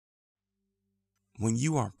When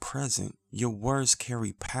you are present, your words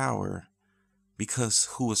carry power because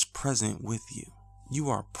who is present with you? You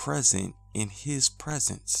are present in His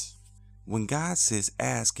presence. When God says,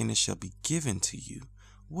 ask and it shall be given to you,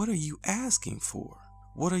 what are you asking for?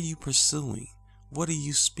 What are you pursuing? What are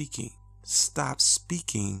you speaking? Stop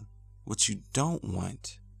speaking what you don't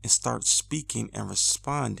want and start speaking and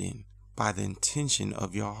responding by the intention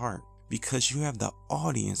of your heart, because you have the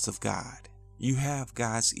audience of God. You have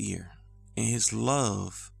God's ear, and His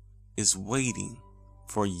love is waiting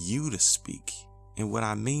for you to speak. And what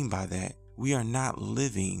I mean by that, we are not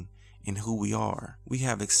living in who we are. We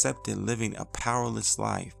have accepted living a powerless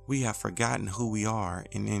life. We have forgotten who we are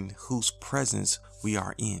and in whose presence we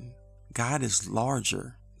are in. God is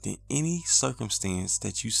larger than any circumstance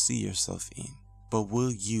that you see yourself in. But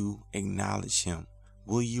will you acknowledge Him?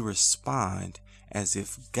 Will you respond as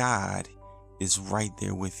if God is right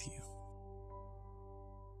there with you?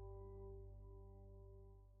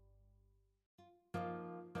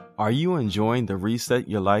 Are you enjoying the Reset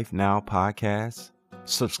Your Life Now podcast?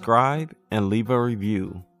 Subscribe and leave a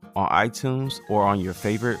review on iTunes or on your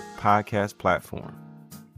favorite podcast platform.